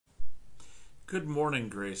Good morning,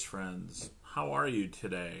 Grace friends. How are you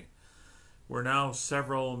today? We're now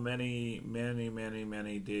many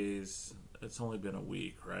days. It's only been a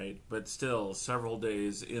week, right? But still, several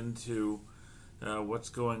days into what's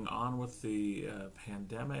going on with the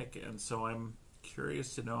pandemic. And so I'm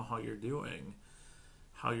curious to know how you're doing,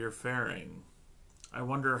 how you're faring. I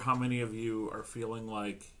wonder how many of you are feeling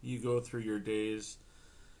like you go through your days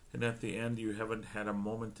and at the end you haven't had a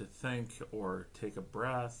moment to think or take a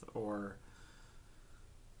breath or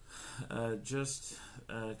just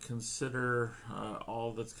consider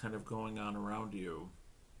all that's kind of going on around you.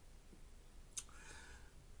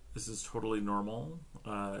 This is totally normal,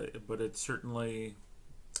 but it's certainly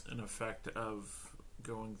an effect of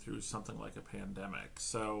going through something like a pandemic.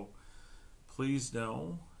 So please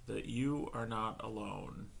know that you are not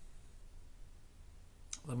alone.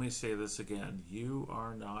 Let me say this again. You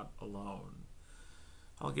are not alone.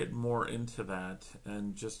 I'll get more into that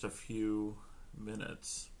in just a few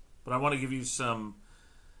minutes. But I want to give you some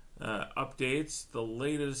updates, the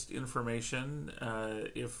latest information.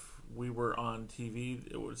 If we were on TV,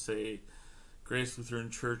 it would say Grace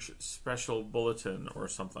Lutheran Church Special Bulletin or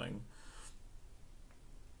something.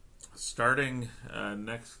 Starting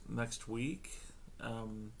next week,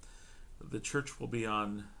 the church will be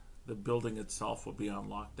on, the building itself will be on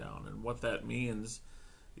lockdown. And what that means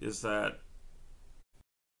is that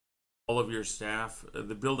all of your staff,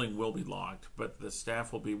 the building will be locked, but the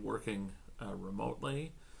staff will be working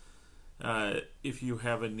remotely. If you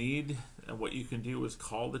have a need, what you can do is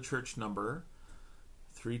call the church number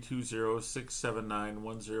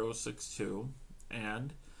 320-679-1062,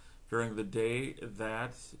 and during the day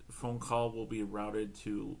that phone call will be routed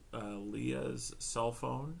to Leah's cell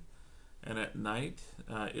phone, and at night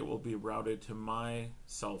it will be routed to my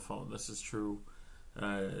cell phone. This is true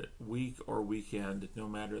week or weekend, no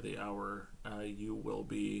matter the hour. You will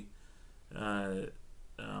be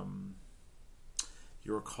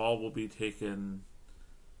your call will be taken,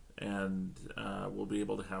 and we'll be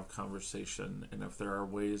able to have conversation. And if there are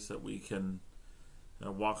ways that we can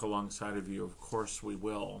walk alongside of you, of course we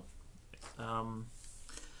will. I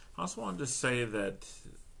also wanted to say that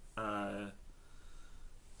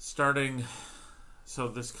so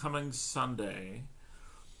this coming Sunday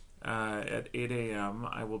at 8 a.m.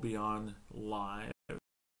 I will be on live,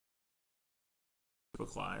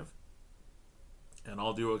 Facebook Live, and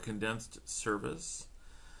I'll do a condensed service.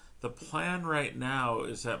 The plan right now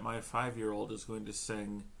is that my 5-year-old is going to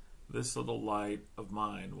sing "This Little Light of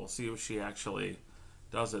Mine." We'll see if she actually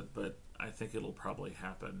does it, but I think it'll probably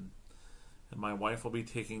happen. And my wife will be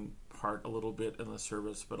taking part a little bit in the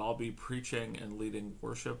service, but I'll be preaching and leading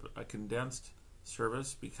worship, a condensed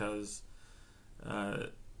service, because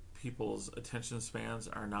people's attention spans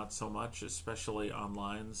are not so much, especially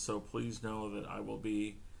online. So please know that I will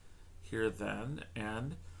be here then.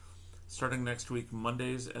 And starting next week,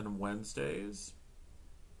 Mondays and Wednesdays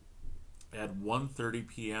at 1:30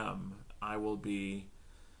 p.m., I will be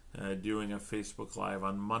doing a Facebook Live.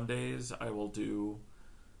 On Mondays, I will do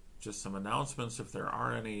just some announcements if there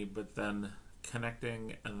are any, but then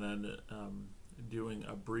connecting and then doing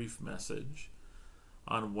a brief message.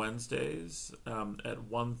 On Wednesdays at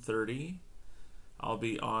 1:30, I'll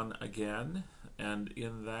be on again, and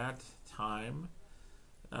in that time,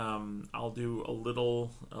 I'll do a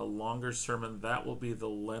longer sermon. That will be the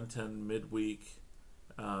Lenten midweek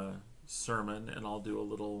sermon, and I'll do a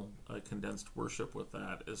little condensed worship with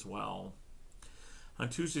that as well. On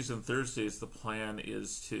Tuesdays and Thursdays, the plan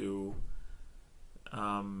is to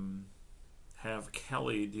have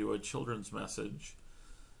Kelly do a children's message.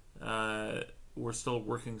 We're still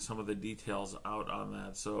working some of the details out on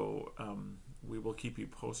that, so we will keep you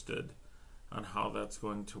posted on how that's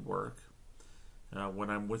going to work. When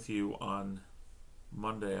I'm with you on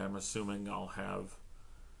Monday, I'm assuming I'll have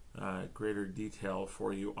greater detail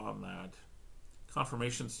for you on that.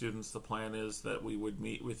 Confirmation students, the plan is that we would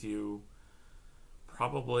meet with you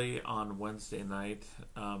probably on Wednesday night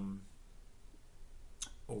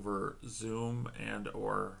over Zoom and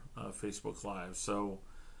or Facebook Live. So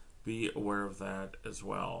be aware of that as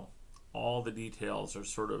well. All the details are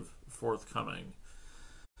sort of forthcoming.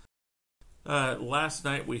 Last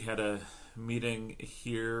night we had a meeting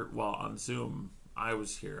here, well, on Zoom. I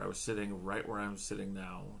was here. I was sitting right where I'm sitting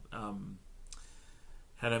now.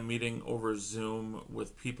 Had a meeting over Zoom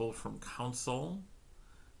with people from council,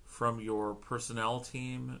 from your personnel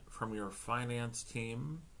team, from your finance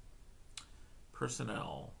team,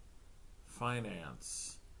 personnel,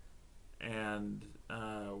 finance, and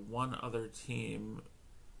one other team.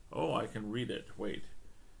 Oh, I can read it. Wait.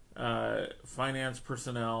 Finance,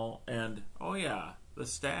 personnel, and, oh yeah, the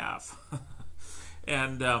staff.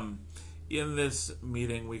 And in this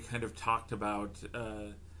meeting, we kind of talked about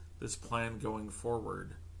this plan going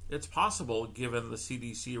forward. It's possible, given the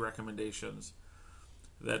CDC recommendations,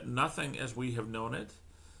 that nothing as we have known it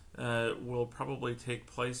will probably take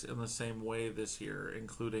place in the same way this year,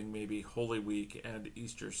 including maybe Holy Week and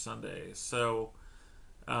Easter Sunday. So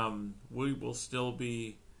we will still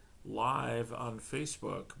be live on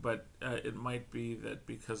Facebook, but it might be that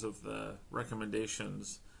because of the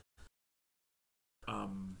recommendations,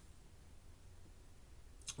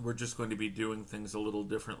 we're just going to be doing things a little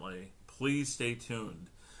differently. Please stay tuned.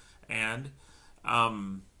 And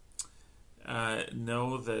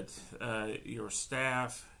know that your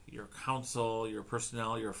staff, your council, your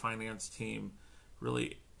personnel, your finance team,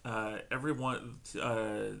 really everyone,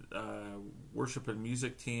 worship and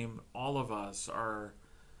music team, all of us are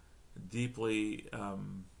deeply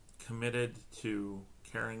committed to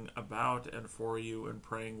caring about and for you and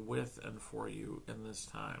praying with and for you in this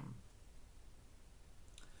time.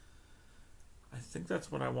 I think that's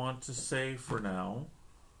what I want to say for now.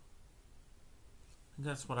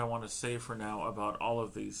 That's what I want to say for now about all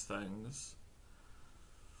of these things.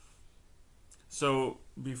 So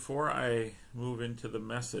before I move into the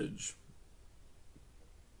message,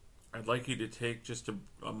 I'd like you to take just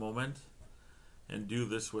a moment and do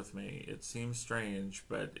this with me. It seems strange,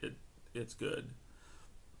 but it's good.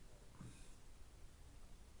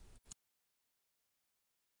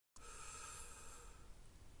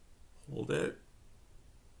 Hold it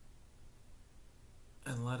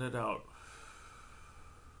and let it out.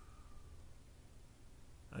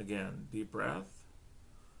 Again, deep breath.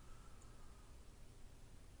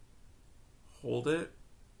 Hold it.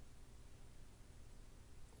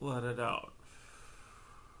 Let it out.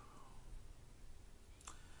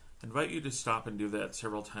 I invite you to stop and do that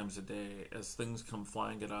several times a day as things come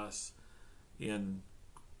flying at us in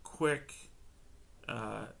quick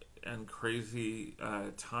and crazy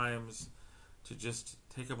times, to just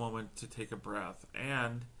take a moment to take a breath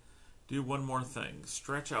and do one more thing.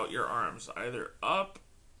 Stretch out your arms, either up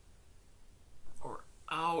or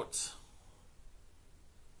out.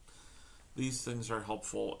 These things are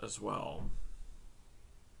helpful as well.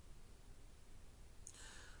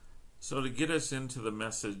 So to get us into the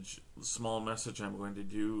message, small message I'm going to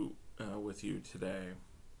do with you today,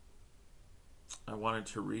 I wanted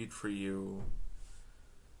to read for you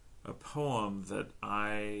a poem that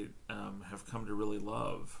I have come to really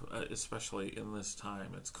love, especially in this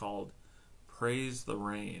time. It's called Praise the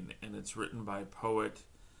Rain, and it's written by poet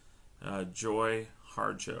Joy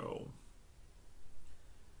Harjo.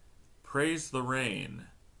 Praise the rain,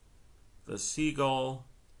 the seagull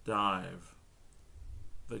dive,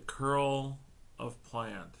 the curl of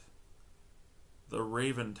plant, the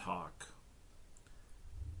raven talk.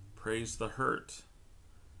 Praise the hurt,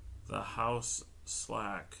 the house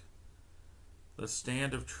slack, the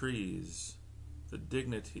stand of trees, the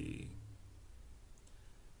dignity.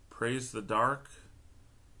 Praise the dark,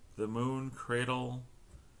 the moon cradle,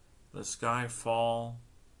 the sky fall,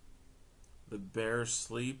 the bear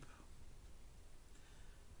sleep.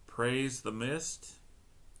 Praise the mist,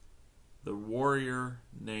 the warrior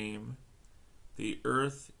name, the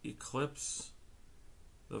earth eclipse,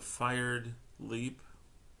 the fired leap.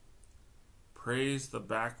 Praise the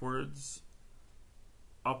backwards,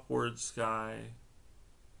 upward sky,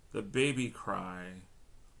 the baby cry,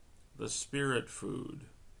 the spirit food.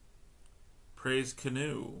 Praise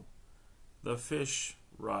canoe, the fish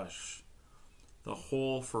rush, the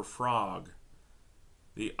hole for frog,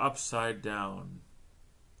 the upside down.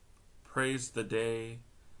 Praise the day,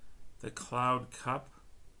 the cloud cup,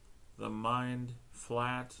 the mind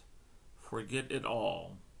flat, forget it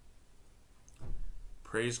all.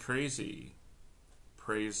 Praise crazy,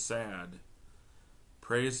 praise sad,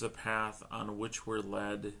 praise the path on which we're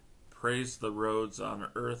led, praise the roads on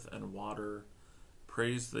earth and water,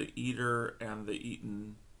 praise the eater and the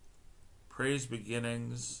eaten, praise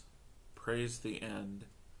beginnings, praise the end,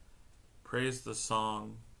 praise the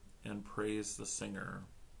song, and praise the singer.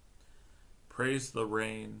 Praise the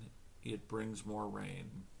rain, it brings more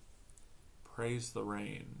rain. Praise the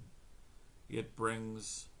rain, it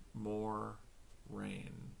brings more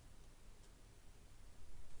rain.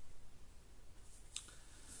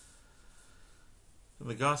 In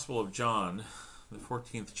the Gospel of John, the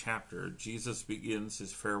 14th chapter, Jesus begins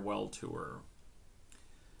his farewell tour,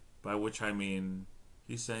 by which I mean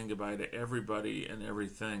he's saying goodbye to everybody and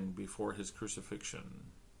everything before his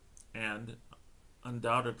crucifixion. And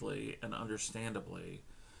undoubtedly and understandably,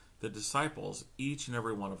 the disciples, each and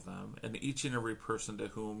every one of them, and each and every person to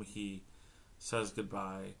whom he says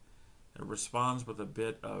goodbye, responds with a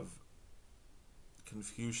bit of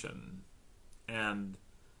confusion and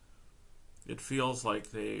It feels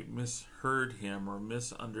like they misheard him or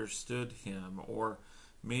misunderstood him, or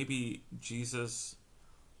maybe Jesus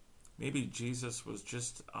was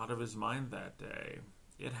just out of his mind that day.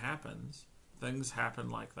 It happens. Things happen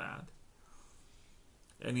like that.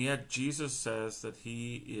 And yet Jesus says that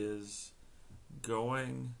he is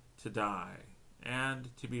going to die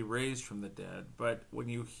and to be raised from the dead. But when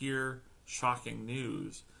you hear shocking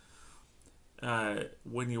news,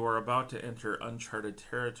 when you are about to enter uncharted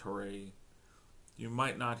territory, you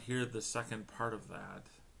might not hear the second part of that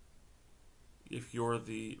if you're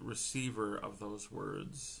the receiver of those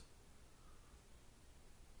words.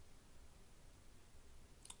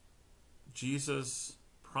 Jesus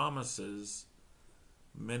promises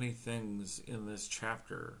many things in this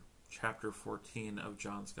chapter 14 of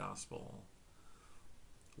John's Gospel.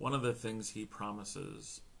 One of the things he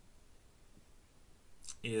promises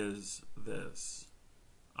is this: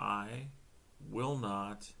 I will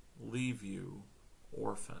not leave you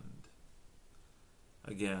orphaned.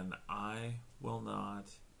 Again, I will not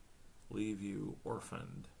leave you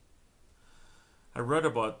orphaned. I wrote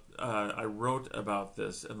about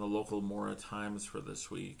this in the local Mora Times for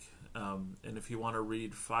this week. And if you want to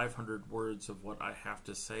read 500 words of what I have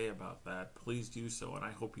to say about that, please do so, and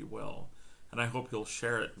I hope you will. And I hope you'll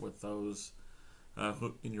share it with those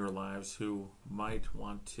who, in your lives, who might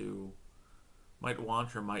want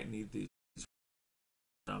or might need these,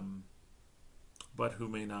 but who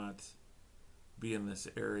may not be in this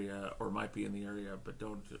area, or might be in the area but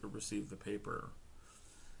don't receive the paper.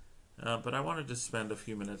 But I wanted to spend a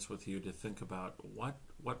few minutes with you to think about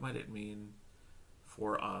what might it mean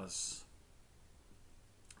for us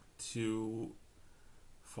to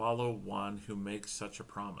follow one who makes such a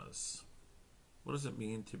promise. What does it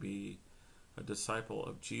mean to be a disciple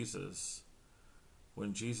of Jesus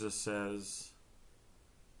when Jesus says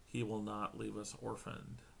he will not leave us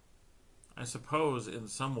orphaned? I suppose in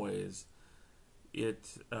some ways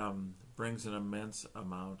it brings an immense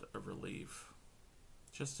amount of relief.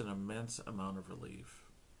 Just an immense amount of relief.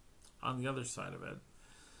 On the other side of it,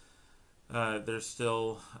 there's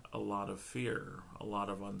still a lot of fear, a lot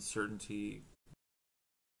of uncertainty,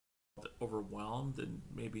 overwhelmed, and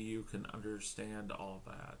maybe you can understand all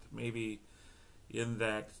that. Maybe in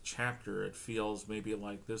that chapter it feels maybe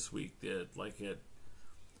like this week did, like it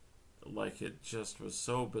just was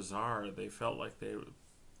so bizarre. They felt like they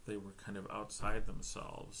were kind of outside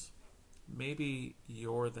themselves. Maybe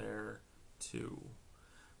you're there too,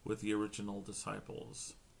 with the original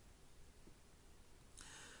disciples.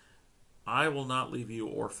 I will not leave you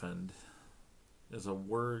orphaned is a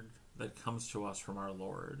word that comes to us from our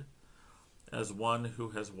Lord as one who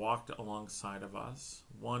has walked alongside of us,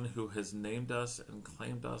 one who has named us and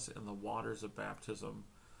claimed us in the waters of baptism,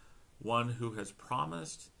 one who has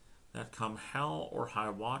promised that come hell or high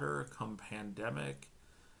water, come pandemic,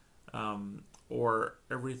 or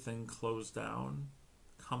everything closed down,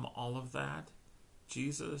 come all of that,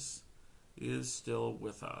 Jesus is still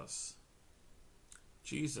with us.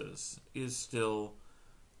 Jesus is still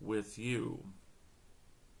with you.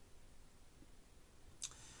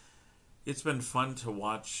 It's been fun to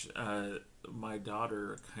watch my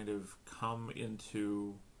daughter kind of come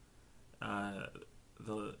into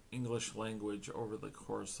the English language over the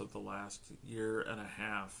course of the last year and a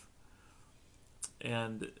half,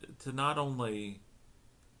 and to not only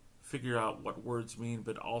figure out what words mean,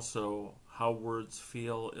 but also how words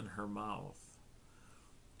feel in her mouth.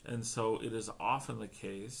 And so it is often the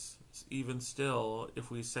case, even still, if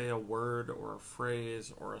we say a word or a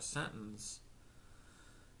phrase or a sentence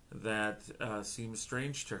that seems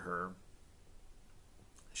strange to her,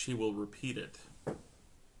 she will repeat it.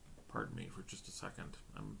 Pardon me for just a second.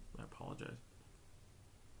 I apologize.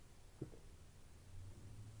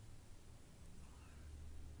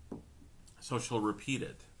 So she'll repeat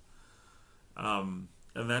it. And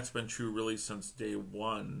that's been true really since day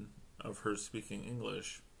one of her speaking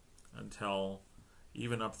English until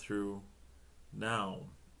even up through now.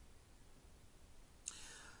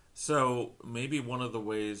 So maybe one of the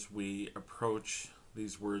ways we approach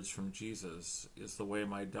these words from Jesus is the way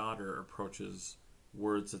my daughter approaches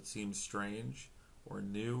words that seem strange or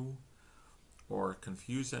new or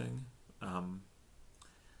confusing.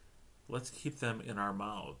 Let's keep them in our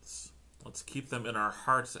mouths. Let's keep them in our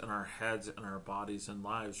hearts and our heads and our bodies and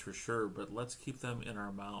lives for sure, but let's keep them in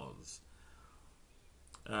our mouths.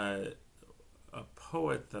 A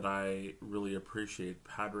poet that I really appreciate,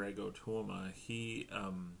 Padraig Tuama, he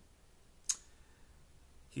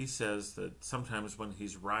says that sometimes when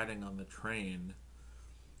he's riding on the train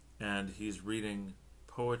and he's reading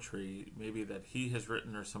poetry, maybe that he has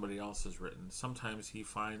written or somebody else has written, sometimes he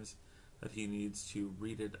finds that he needs to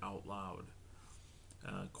read it out loud,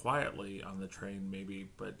 quietly on the train maybe,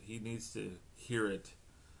 but he needs to hear it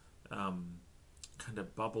kind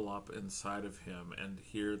of bubble up inside of him and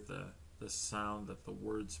hear the sound that the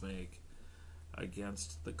words make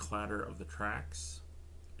against the clatter of the tracks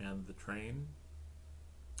and the train,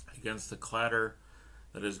 against the clatter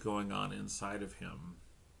that is going on inside of him.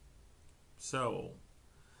 So,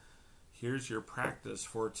 here's your practice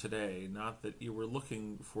for today. Not that you were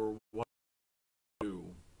looking for what to do,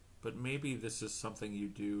 but maybe this is something you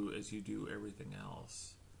do as you do everything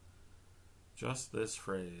else. Just this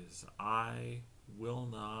phrase, I will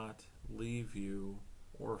not leave you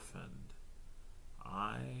orphaned.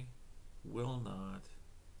 I will not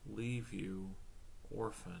leave you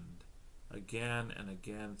orphaned. Again and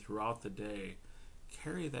again throughout the day,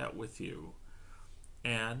 carry that with you.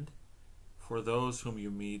 And for those whom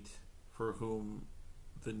you meet, for whom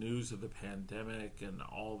the news of the pandemic and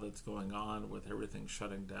all that's going on with everything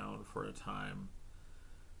shutting down for a time,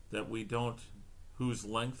 that we don't, whose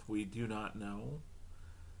length we do not know,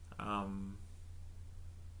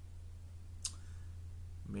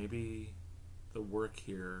 maybe the work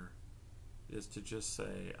here is to just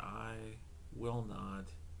say, I will not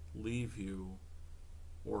leave you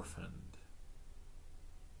orphaned.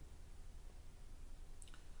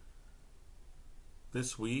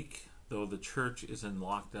 This week, though the church is in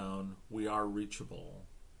lockdown, we are reachable.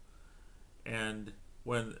 And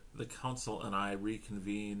when the council and I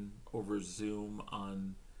reconvene over Zoom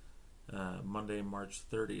on Monday, March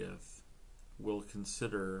 30th, we'll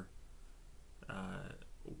consider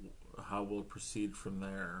how we'll proceed from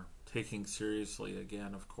there, taking seriously,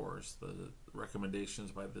 again, of course, the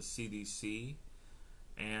recommendations by the CDC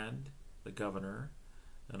and the governor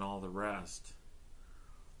and all the rest.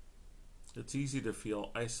 It's easy to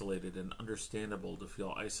feel isolated and understandable to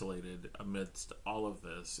feel isolated amidst all of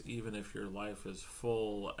this. Even if your life is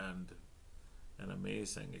full and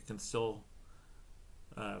amazing, it can still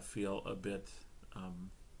feel a bit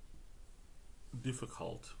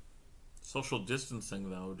difficult. Social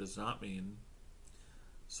distancing, though, does not mean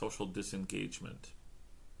social disengagement.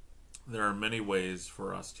 There are many ways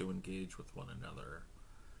for us to engage with one another.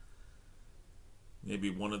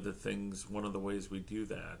 Maybe one of the ways we do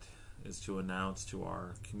that is to announce to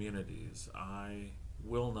our communities, I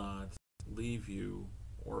will not leave you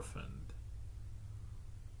orphaned.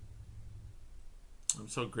 I'm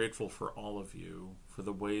so grateful for all of you, for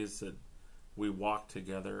the ways that we walk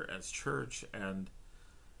together as church, and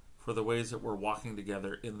for the ways that we're walking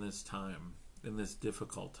together in this time, in this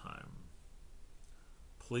difficult time.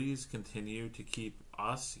 Please continue to keep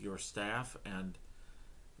us, your staff, and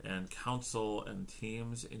council and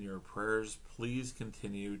teams in your prayers. Please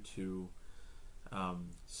continue to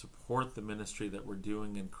support the ministry that we're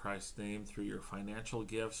doing in Christ's name through your financial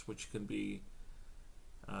gifts, which can be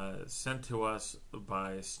sent to us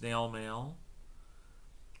by snail mail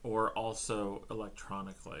or also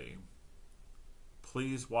electronically.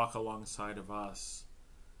 Please walk alongside of us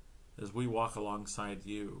as we walk alongside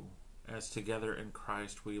you, as together in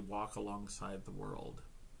Christ we walk alongside the world.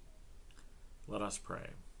 Let us pray.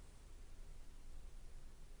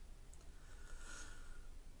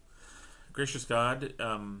 Gracious God,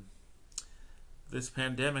 this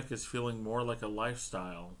pandemic is feeling more like a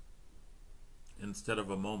lifestyle instead of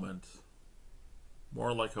a moment,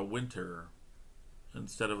 more like a winter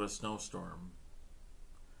instead of a snowstorm.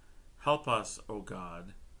 Help us, O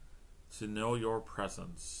God, to know your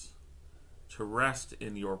presence, to rest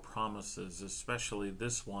in your promises, especially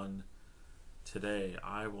this one today,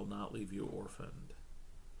 I will not leave you orphaned.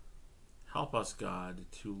 Help us, God,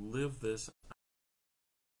 to live this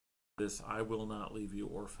I will not leave you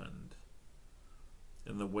orphaned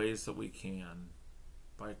in the ways that we can,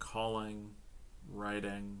 by calling,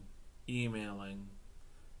 writing, emailing,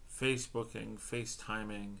 Facebooking,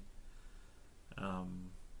 FaceTiming,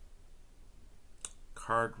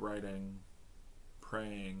 card writing,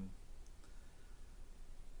 praying.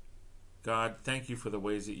 God, thank you for the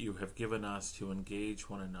ways that you have given us to engage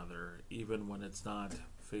one another, even when it's not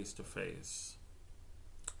face-to-face.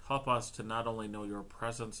 Help us to not only know your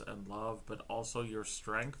presence and love, but also your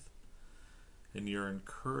strength and your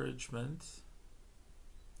encouragement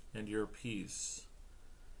and your peace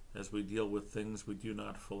as we deal with things we do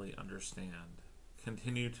not fully understand.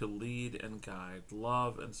 Continue to lead and guide,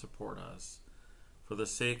 love and support us for the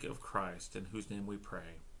sake of Christ, in whose name we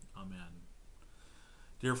pray. Amen.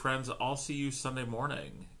 Dear friends, I'll see you Sunday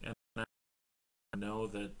morning, and I know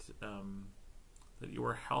that that you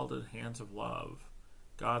are held in hands of love,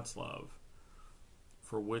 God's love,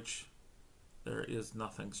 for which there is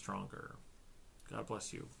nothing stronger. God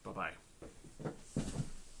bless you. Bye-bye.